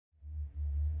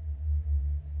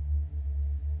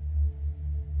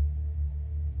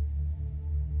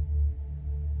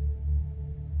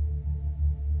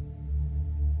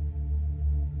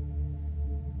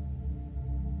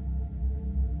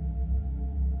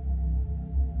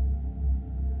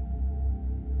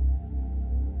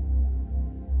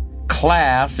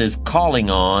Class is calling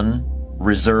on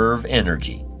reserve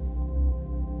energy.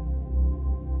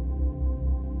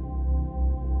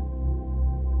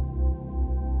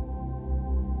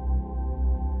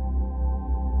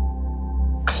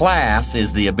 Class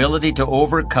is the ability to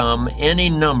overcome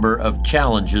any number of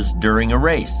challenges during a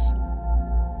race.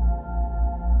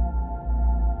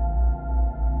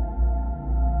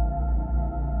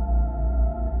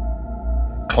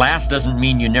 Class doesn't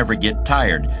mean you never get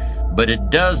tired, but it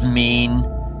does mean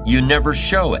you never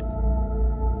show it.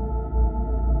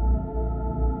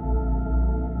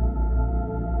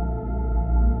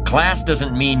 Class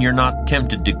doesn't mean you're not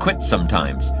tempted to quit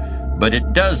sometimes, but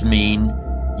it does mean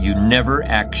you never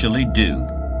actually do.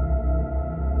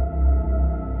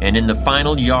 And in the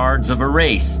final yards of a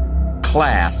race,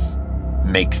 class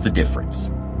makes the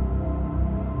difference.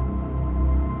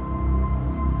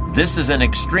 This is an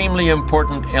extremely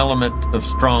important element of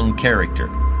strong character.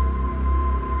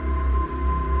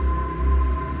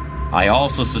 I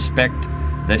also suspect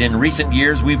that in recent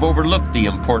years we've overlooked the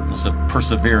importance of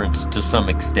perseverance to some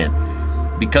extent,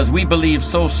 because we believe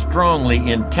so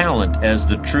strongly in talent as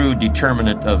the true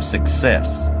determinant of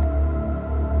success.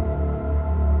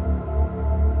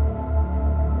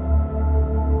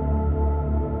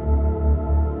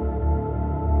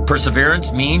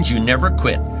 Perseverance means you never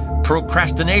quit.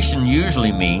 Procrastination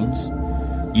usually means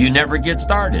you never get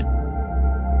started.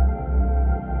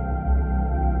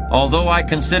 Although I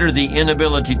consider the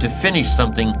inability to finish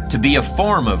something to be a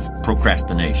form of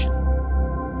procrastination.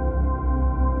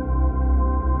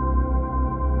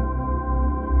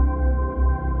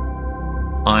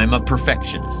 I'm a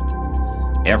perfectionist.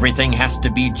 Everything has to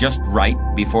be just right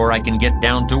before I can get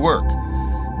down to work.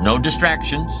 No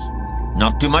distractions,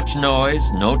 not too much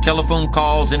noise, no telephone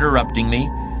calls interrupting me.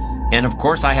 And of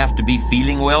course I have to be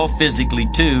feeling well physically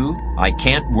too. I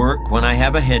can't work when I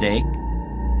have a headache.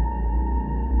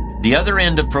 The other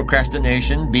end of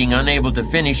procrastination, being unable to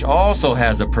finish, also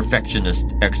has a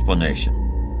perfectionist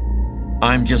explanation.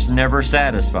 I'm just never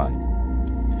satisfied.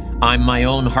 I'm my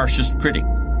own harshest critic.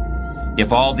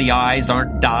 If all the I's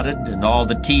aren't dotted and all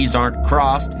the T's aren't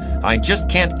crossed, I just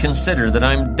can't consider that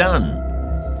I'm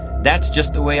done. That's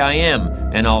just the way I am,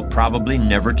 and I'll probably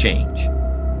never change.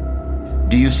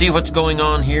 Do you see what's going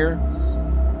on here?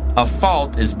 A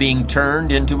fault is being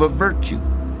turned into a virtue.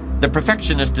 The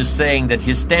perfectionist is saying that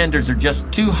his standards are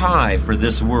just too high for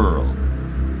this world.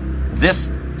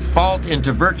 This fault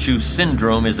into virtue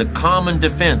syndrome is a common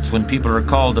defense when people are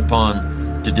called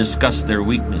upon to discuss their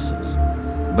weaknesses.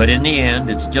 But in the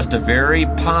end, it's just a very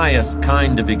pious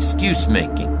kind of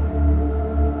excuse-making.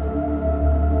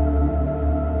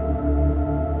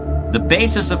 The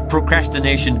basis of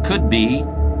procrastination could be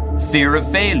fear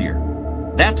of failure.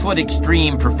 That's what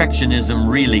extreme perfectionism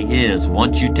really is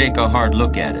once you take a hard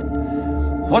look at it.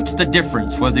 What's the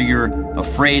difference whether you're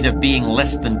afraid of being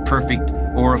less than perfect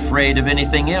or afraid of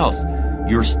anything else?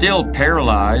 You're still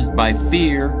paralyzed by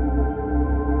fear.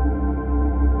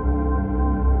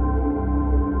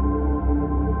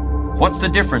 What's the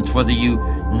difference whether you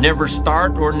never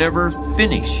start or never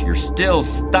finish? You're still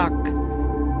stuck.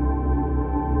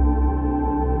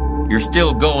 You're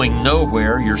still going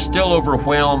nowhere. You're still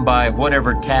overwhelmed by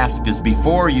whatever task is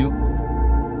before you.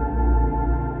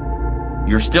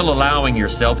 You're still allowing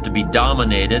yourself to be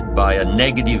dominated by a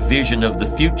negative vision of the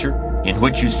future in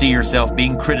which you see yourself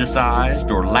being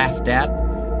criticized or laughed at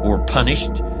or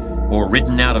punished or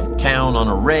ridden out of town on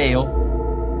a rail.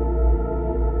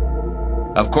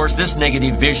 Of course, this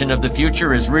negative vision of the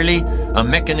future is really a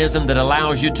mechanism that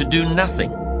allows you to do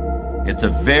nothing. It's a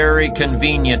very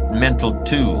convenient mental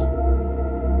tool.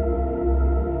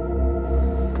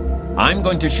 I'm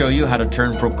going to show you how to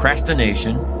turn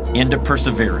procrastination into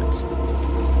perseverance.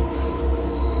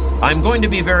 I'm going to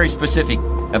be very specific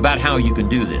about how you can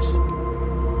do this.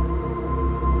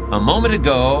 A moment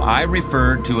ago, I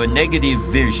referred to a negative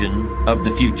vision of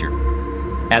the future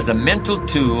as a mental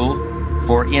tool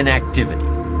for inactivity.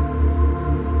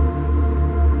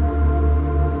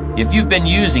 If you've been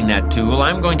using that tool,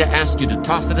 I'm going to ask you to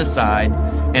toss it aside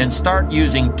and start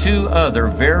using two other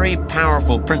very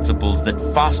powerful principles that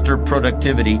foster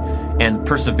productivity and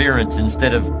perseverance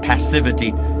instead of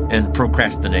passivity and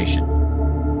procrastination.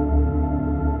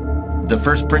 The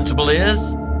first principle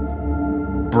is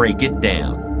break it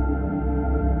down.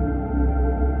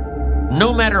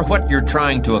 No matter what you're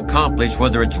trying to accomplish,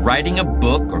 whether it's writing a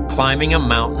book or climbing a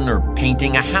mountain or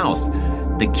painting a house,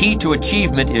 the key to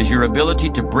achievement is your ability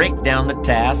to break down the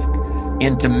task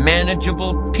into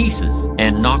manageable pieces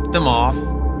and knock them off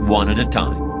one at a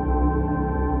time.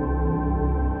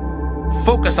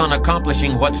 Focus on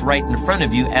accomplishing what's right in front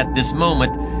of you at this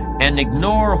moment and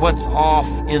ignore what's off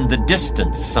in the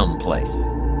distance someplace.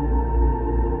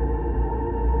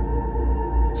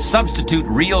 Substitute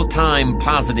real-time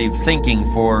positive thinking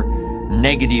for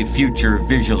negative future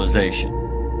visualization.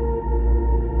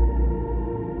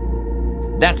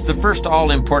 That's the first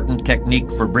all-important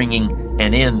technique for bringing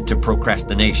an end to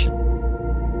procrastination.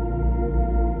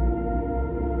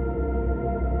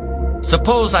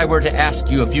 Suppose I were to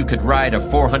ask you if you could write a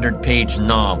 400-page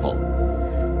novel.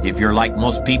 If you're like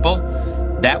most people,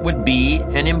 that would be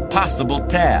an impossible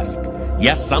task.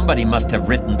 Yes, somebody must have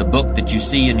written the book that you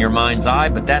see in your mind's eye,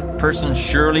 but that person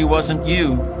surely wasn't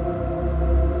you.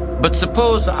 But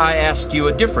suppose I ask you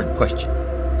a different question.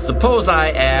 Suppose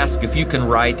I ask if you can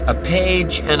write a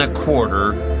page and a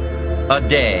quarter a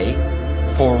day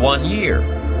for 1 year.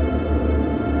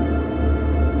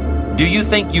 Do you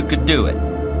think you could do it?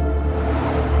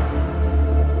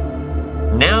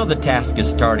 Now the task is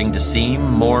starting to seem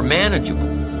more manageable.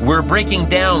 We're breaking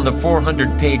down the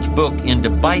 400-page book into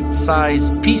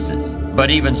bite-sized pieces.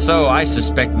 But even so, I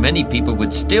suspect many people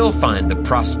would still find the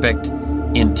prospect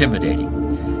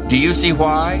intimidating. Do you see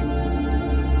why?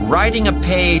 Writing a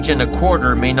page and a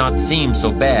quarter may not seem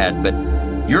so bad, but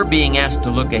you're being asked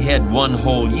to look ahead 1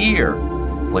 whole year.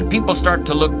 When people start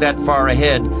to look that far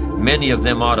ahead, many of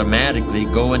them automatically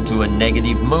go into a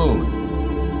negative mode.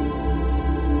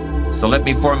 So let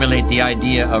me formulate the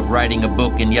idea of writing a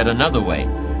book in yet another way.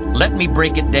 Let me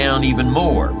break it down even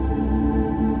more.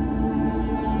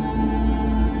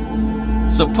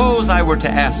 Suppose I were to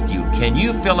ask you, can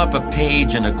you fill up a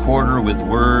page and a quarter with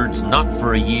words, not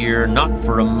for a year, not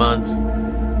for a month,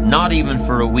 not even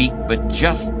for a week, but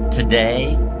just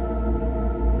today?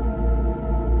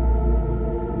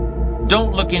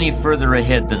 Don't look any further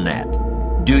ahead than that.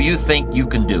 Do you think you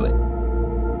can do it?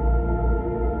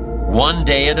 1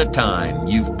 day at a time.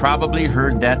 You've probably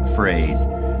heard that phrase.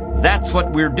 That's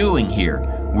what we're doing here.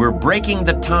 We're breaking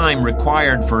the time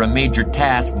required for a major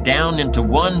task down into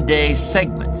 1-day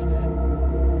segments.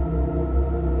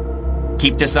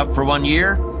 Keep this up for 1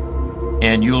 year,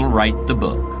 and you'll write the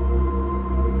book.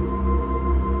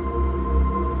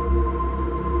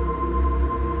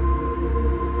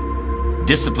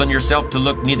 Discipline yourself to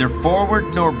look neither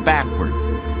forward nor backward,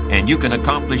 and you can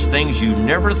accomplish things you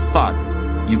never thought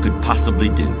you could possibly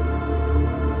do.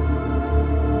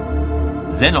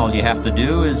 Then all you have to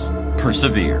do is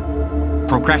persevere.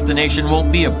 Procrastination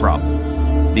won't be a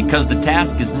problem because the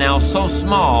task is now so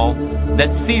small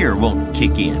that fear won't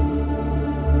kick in.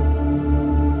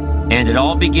 And it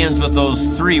all begins with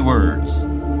those 3 words: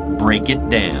 break it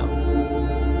down.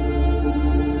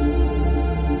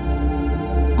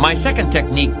 My second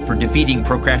technique for defeating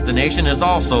procrastination is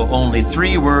also only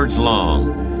 3 words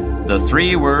long. The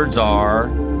 3 words are: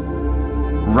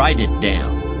 write it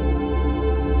down.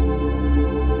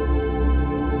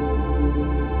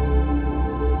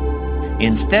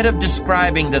 Instead of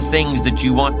describing the things that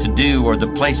you want to do or the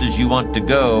places you want to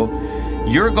go,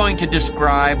 you're going to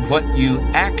describe what you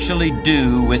actually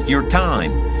do with your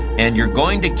time, and you're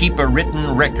going to keep a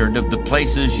written record of the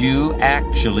places you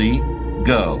actually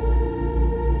go.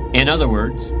 In other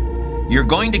words, you're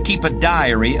going to keep a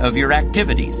diary of your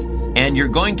activities, and you're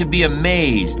going to be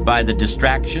amazed by the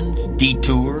distractions,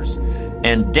 detours,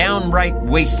 and downright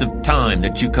wastes of time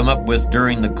that you come up with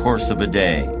during the course of a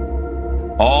day.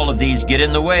 All of these get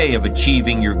in the way of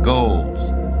achieving your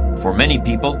goals. For many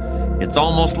people, it's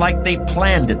almost like they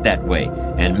planned it that way,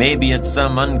 and maybe at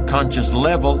some unconscious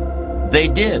level, they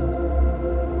did.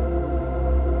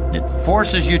 It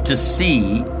forces you to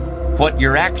see what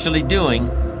you're actually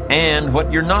doing and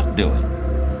what you're not doing.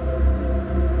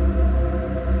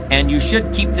 And you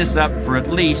should keep this up for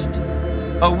at least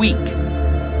a week.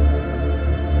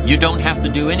 You don't have to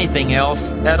do anything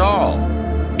else at all.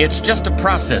 It's just a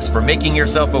process for making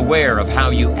yourself aware of how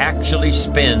you actually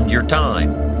spend your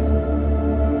time.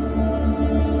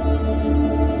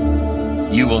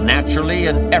 You will naturally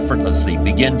and effortlessly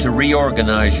begin to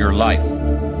reorganize your life.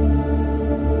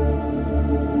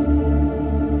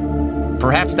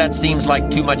 Perhaps that seems like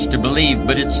too much to believe,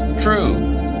 but it's true.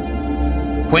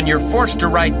 When you're forced to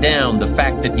write down the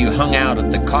fact that you hung out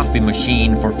at the coffee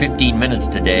machine for 15 minutes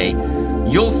today,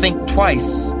 you'll think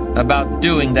twice about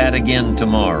doing that again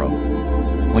tomorrow.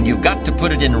 When you've got to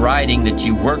put it in writing that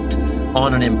you worked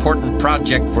on an important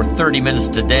project for 30 minutes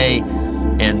today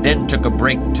and then took a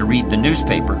break to read the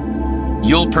newspaper,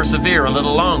 you'll persevere a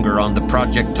little longer on the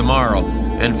project tomorrow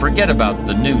and forget about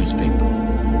the newspaper.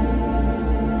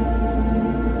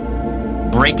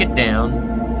 Break it down,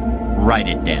 write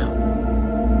it down.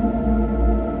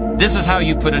 This is how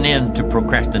you put an end to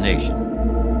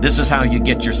procrastination. This is how you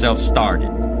get yourself started.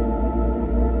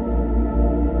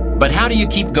 But how do you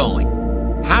keep going?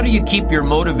 How do you keep your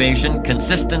motivation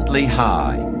consistently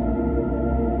high?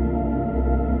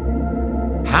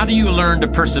 How do you learn to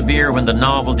persevere when the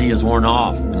novelty is worn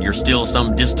off and you're still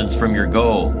some distance from your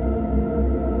goal?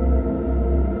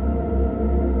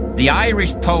 The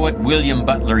Irish poet William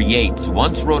Butler Yeats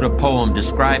once wrote a poem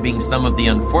describing some of the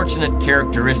unfortunate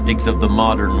characteristics of the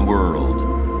modern world.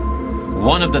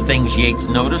 One of the things Yeats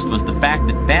noticed was the fact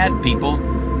that bad people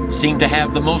seem to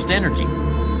have the most energy,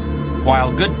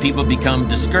 while good people become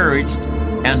discouraged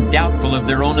and doubtful of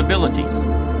their own abilities.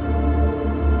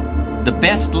 The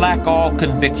best lack all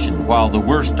conviction, while the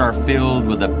worst are filled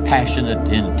with a passionate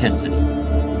intensity.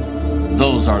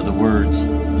 Those are the words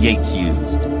Yeats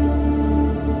used.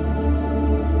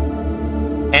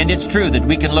 And it's true that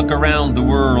we can look around the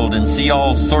world and see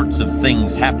all sorts of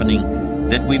things happening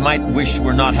that we might wish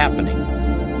were not happening.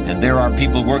 And there are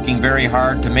people working very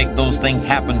hard to make those things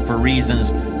happen for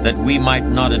reasons that we might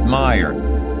not admire.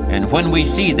 And when we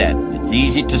see that, it's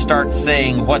easy to start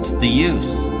saying, what's the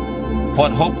use?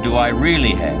 What hope do I really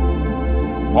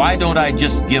have? Why don't I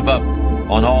just give up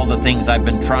on all the things I've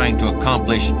been trying to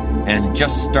accomplish and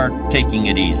just start taking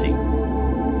it easy?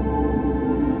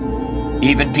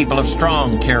 Even people of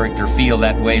strong character feel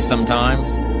that way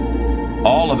sometimes.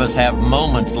 All of us have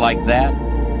moments like that.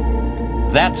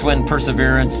 That's when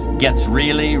perseverance gets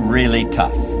really, really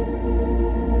tough.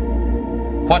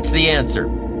 What's the answer?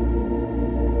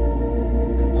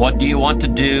 What do you want to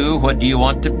do? What do you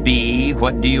want to be?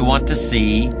 What do you want to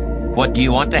see? What do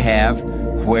you want to have?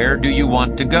 Where do you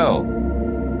want to go?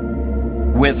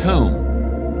 With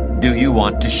whom do you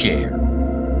want to share?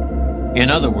 In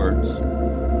other words,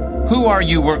 who are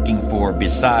you working for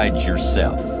besides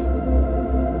yourself?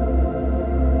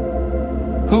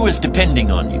 Who is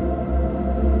depending on you?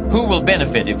 Who will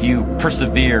benefit if you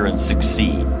persevere and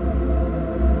succeed?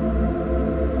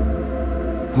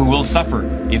 Who will suffer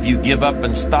if you give up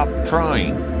and stop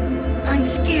trying? I'm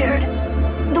scared.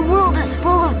 The world is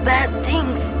full of bad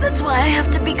things. That's why I have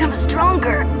to become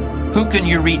stronger. Who can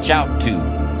you reach out to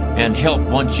and help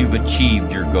once you've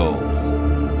achieved your goals?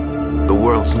 The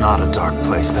world's not a dark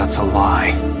place, that's a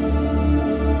lie.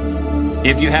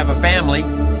 If you have a family,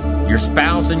 your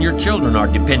spouse and your children are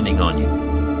depending on you.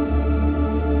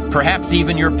 Perhaps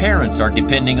even your parents are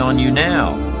depending on you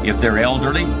now, if they're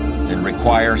elderly and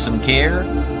require some care.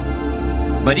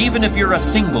 But even if you're a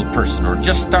single person or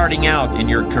just starting out in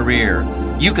your career,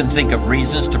 you can think of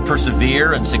reasons to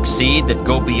persevere and succeed that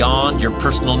go beyond your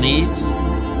personal needs.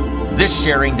 This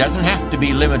sharing doesn't have to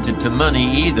be limited to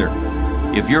money either.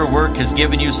 If your work has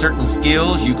given you certain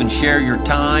skills, you can share your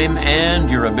time and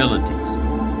your abilities.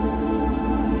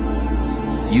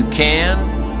 You can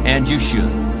and you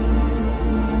should.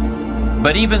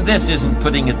 But even this isn't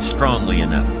putting it strongly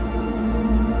enough.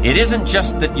 It isn't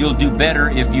just that you'll do better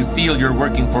if you feel you're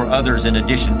working for others in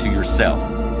addition to yourself.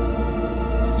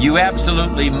 You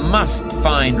absolutely must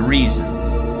find reasons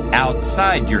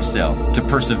outside yourself to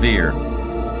persevere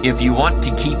if you want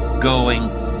to keep going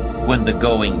when the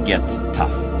going gets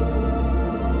tough.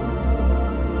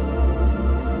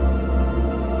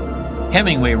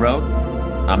 Hemingway wrote,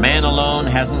 "A man alone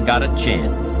hasn't got a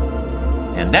chance."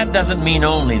 And that doesn't mean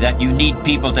only that you need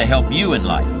people to help you in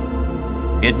life.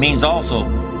 It means also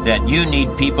that you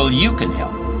need people you can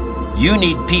help. You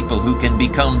need people who can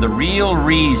become the real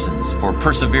reasons for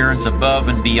perseverance above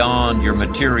and beyond your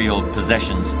material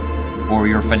possessions or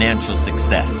your financial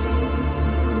success.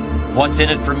 What's in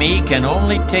it for me can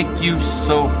only take you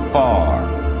so far.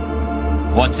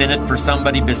 What's in it for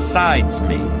somebody besides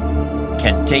me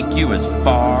can take you as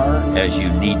far as you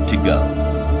need to go.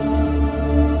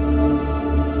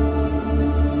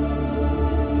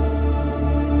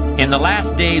 In the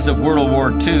last days of World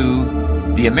War II,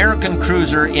 the American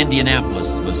cruiser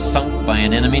Indianapolis was sunk by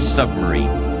an enemy submarine.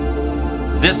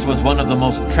 This was one of the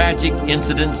most tragic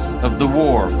incidents of the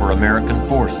war for American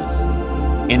forces,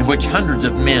 in which hundreds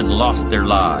of men lost their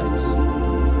lives.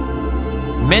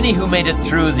 Many who made it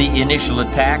through the initial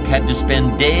attack had to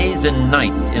spend days and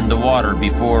nights in the water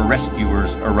before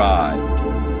rescuers arrived.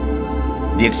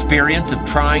 The experience of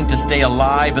trying to stay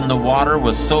alive in the water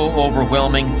was so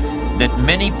overwhelming that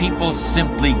many people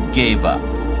simply gave up.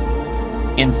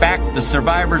 In fact, the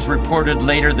survivors reported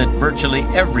later that virtually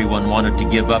everyone wanted to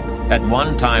give up at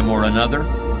one time or another.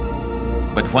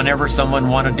 But whenever someone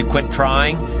wanted to quit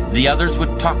trying, the others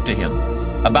would talk to him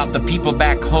about the people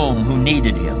back home who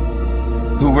needed him,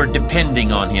 who were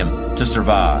depending on him to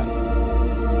survive.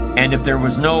 And if there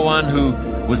was no one who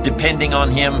was depending on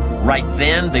him right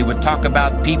then, they would talk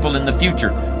about people in the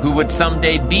future who would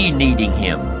someday be needing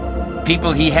him.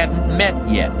 people he hadn't met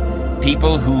yet,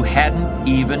 people who hadn't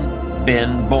even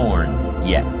been born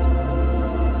yet.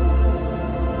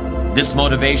 This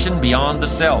motivation beyond the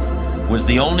self was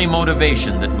the only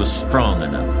motivation that was strong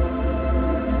enough.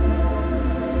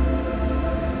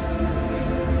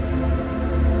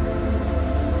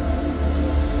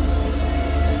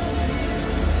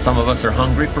 Some of us are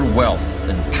hungry for wealth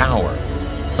and power.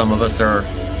 Some of us are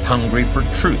hungry for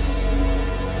truth.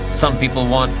 Some people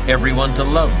want everyone to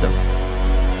love them.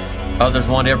 Others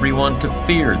want everyone to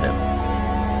fear them.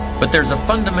 But there's a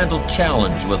fundamental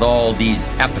challenge with all these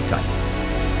appetites.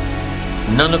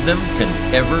 None of them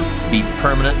can ever be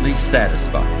permanently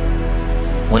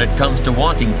satisfied. When it comes to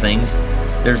wanting things,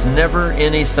 there's never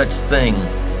any such thing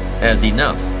as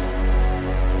enough.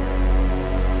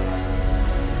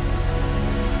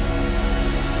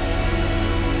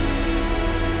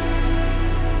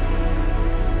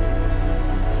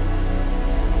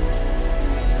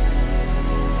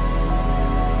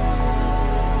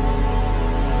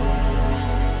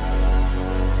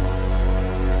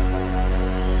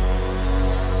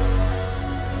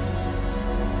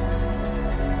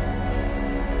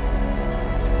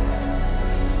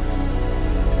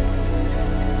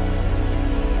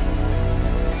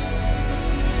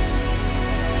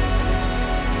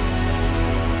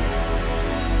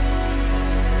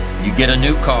 You get a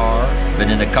new car, but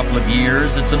in a couple of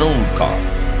years it's an old car.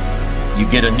 You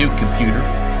get a new computer.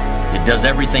 It does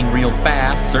everything real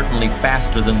fast, certainly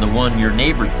faster than the one your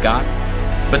neighbor's got.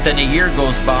 But then a year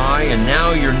goes by and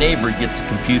now your neighbor gets a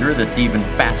computer that's even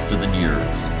faster than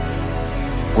yours.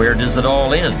 Where does it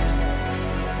all end?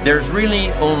 There's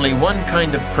really only one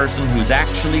kind of person who's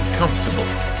actually comfortable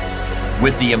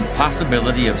with the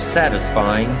impossibility of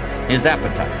satisfying his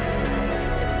appetites.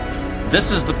 This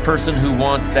is the person who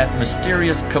wants that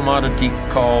mysterious commodity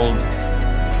called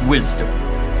wisdom,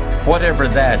 whatever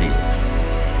that is,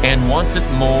 and wants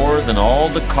it more than all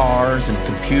the cars and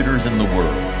computers in the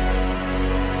world.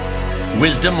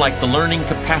 Wisdom, like the learning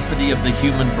capacity of the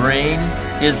human brain,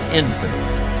 is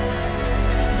infinite.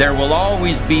 There will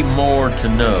always be more to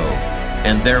know,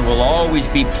 and there will always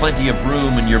be plenty of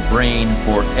room in your brain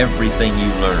for everything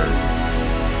you learn.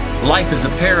 Life is a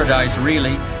paradise,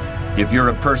 really, if you're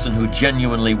a person who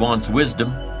genuinely wants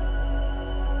wisdom.